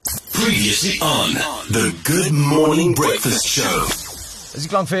Previously on the Good Morning Breakfast Show. Dis die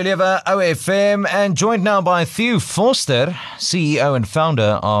klank vir jou lewe, OFM, and joined now by Theo Vorster, CEO and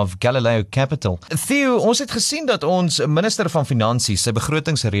founder of Galileo Capital. Theo, ons het gesien dat ons minister van Finansies sy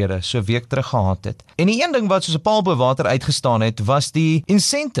begrotingsrede so 'n week terug gehad het. En die een ding wat soos 'n paal bo water uitgestaan het, was die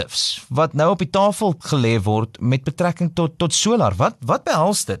incentives wat nou op die tafel gelê word met betrekking tot solar. Wat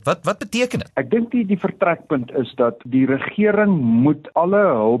behels dit? Wat beteken dit? Ek dink die vertrekpunt is dat die regering moet alle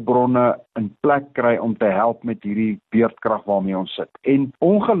hulpbronne in plek kry om te help met hierdie beurtkrag waarmee ons sit. En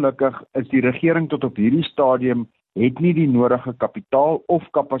ongelukkig is die regering tot op hierdie stadium het nie die nodige kapitaal of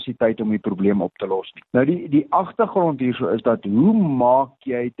kapasiteit om die probleem op te los nie. Nou die agtergrond hierso is dat hoe maak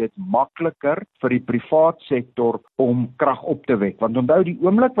jy dit makliker vir die privaat sektor om krag op te wek? Want onthou, die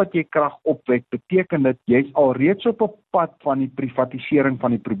oomblik wat jy krag opwek, beteken dit jy's alreeds op 'n pad van die privatisering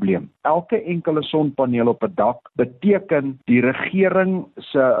van die probleem. Elke enkele sonpaneel op 'n dak beteken die regering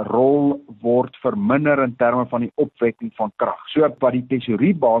se rol word verminder in terme van die opwekking van krag. So wat die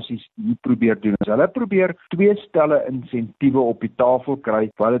tesourie basies hier probeer doen, is hulle probeer twee insentiewe op die tafel kry,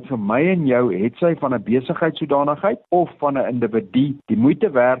 wat dit vir my en jou, het sy van 'n besigheidssodanigheid of van 'n individu, die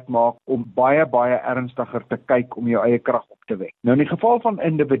moeite werd maak om baie ernstiger te kyk om jou eie krag op te wek. Nou in die geval van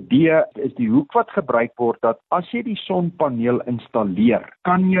individue is die hoek wat gebruik word dat as jy die sonpaneel installeer,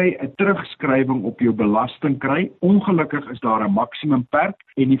 kan jy 'n terugskrywing op jou belasting kry. Ongelukkig is daar 'n maksimumperk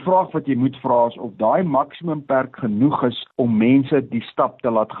en die vraag wat jy moet vra is of daai maksimumperk genoeg is om mense die stap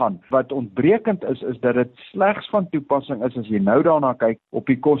te laat gaan. Wat ontbrekend is dat dit slegs van toepassing is as jy nou daarna kyk op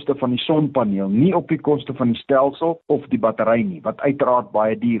die koste van die sonpaneel, nie op die koste van die stelsel of die battery nie, wat uiteraard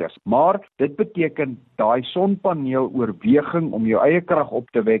baie duur is. Maar dit beteken daai sonpaneel oorweging om jou eie krag op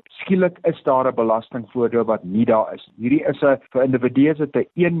te wek, skielik is daar 'n belastingvoordeel wat nie daar is. Hierdie is vir individue dit 'n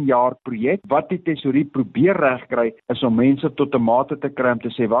 1 jaar projek. Wat die tesourie probeer regkry is om mense tot 'n mate te kry om te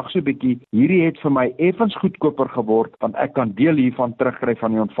sê, wag so 'n bietjie, hierdie het vir my effens goedkoper geword want ek kan deel hiervan terugkry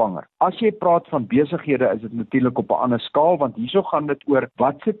van die ontvanger. As jy praat van besighede, is dit natuurlik op 'n ander skaal, want hierso gaan dit oor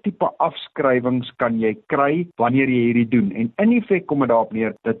watse tipe afskrywings kan jy kry wanneer jy hierdie doen. En in effek kom dit daarop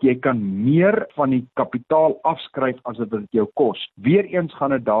neer dat jy kan meer van die kapitaal afskryf as dit jou kos. Weereens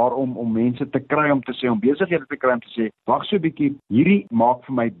gaan dit daarom om mense te kry om te sê, om besighede te kry om te sê, wag so 'n bietjie, hierdie maak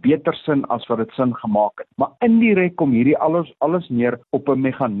vir my beter sin as wat dit sin gemaak het. Maar indirek kom hierdie alles neer op 'n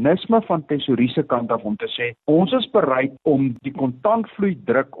meganisme van tesourie se kant af om te sê, ons is bereid om die kontantvloei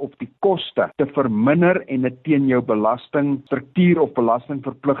druk of die koste te verminder en dit teen jou belastingstruktuur of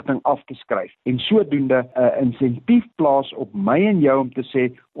belastingverpligting af te skryf. En sodoende 'n insentief plaas op my en jou om te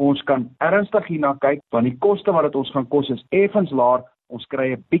sê, ons kan ernstig hierna kyk, want die koste wat dit ons gaan kos is effens laer, ons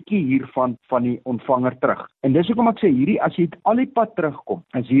kry 'n bietjie hiervan van die ontvanger terug. En dis hoekom ek sê, hierdie, as jy al die pad terugkom,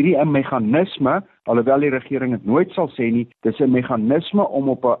 is hierdie 'n meganisme, alhoewel die regering dit nooit sal sê nie, dis 'n meganisme om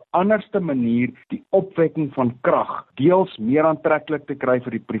op 'n anderste manier die opwekking van krag deels meer aantreklik te kry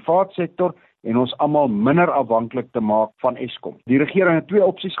vir die privaat sektor en ons almal minder afhanklik te maak van Eskom. Die regering het twee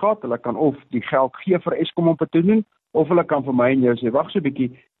opsies gehad, hulle kan of die geld gee vir Eskom om dit te doen, of hulle kan vir my en jou sê, wag so 'n bietjie,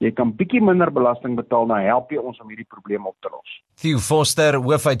 jy kan bietjie minder belasting betaal, nou help jy ons om hierdie probleem op te los. Theo Vorster,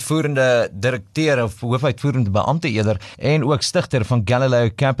 hoofuitvoerende direkteur of hoofuitvoerende beampte eerder, en ook stigter van Galileo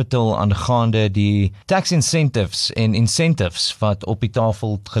Capital aangaande die tax incentives en incentives wat op die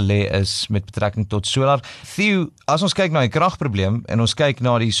tafel gelê is met betrekking tot solar. Theo, as ons kyk na die kragprobleem en ons kyk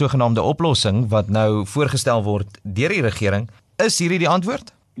na die sogenaamde oplossing wat nou voorgestel word deur die regering, is hierdie die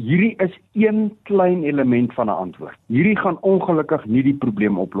antwoord? Hierdie is een klein element van 'n antwoord. Hierdie gaan ongelukkig nie die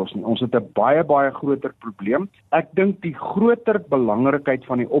probleem oplos nie. Ons het 'n baie groter probleem. Ek dink die groter belangrikheid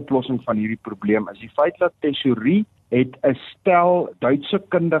van die oplossing van hierdie probleem is die feit dat tesourie het 'n stel Duitse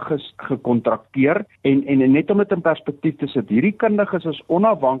kundiges gekontrakteer en net om dit in perspektief te sit, hierdie kundiges is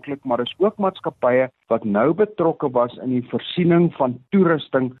onafhanklik, maar is ook maatskappye wat nou betrokke was in die voorsiening van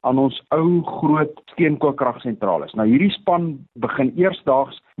toerusting aan ons ou groot steenkoolkragsentrales. Nou hierdie span begin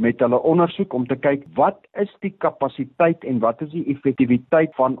eersdaags met hulle ondersoek om te kyk wat is die kapasiteit en wat is die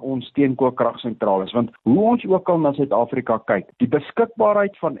effektiwiteit van ons steenkoolkragsentrales, want hoe ons ook al na Suid-Afrika kyk, die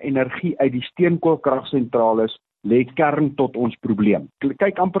beskikbaarheid van energie uit die steenkoolkragsentrales lê kern tot ons probleem.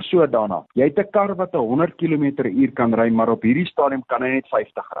 Kyk amper so daarna. Jy het 'n kar wat 100 km/h kan ry, maar op hierdie stadium kan hy net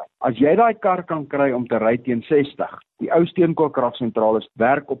 50 ry. As jy daai kar kan kry om te ry teen 60, die ou steenkoolkragsentrales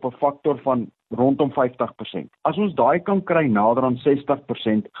werk op 'n faktor van rondom 50%. As ons daai kan kry nader aan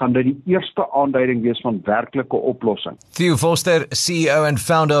 60%, gaan dit die eerste aanduiding wees van werklike oplossing. Theo Vorster, CEO and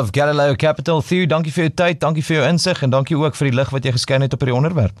founder of Galileo Capital. Theo, dankie vir jou tyd, dankie vir jou insig en dankie ook vir die lig wat jy geskyn het op hierdie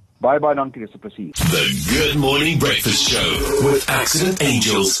onderwerp. Baie dankie, dis 'n plesier. The Good Morning Breakfast Show with Accident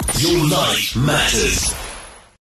Angels. Your life matters.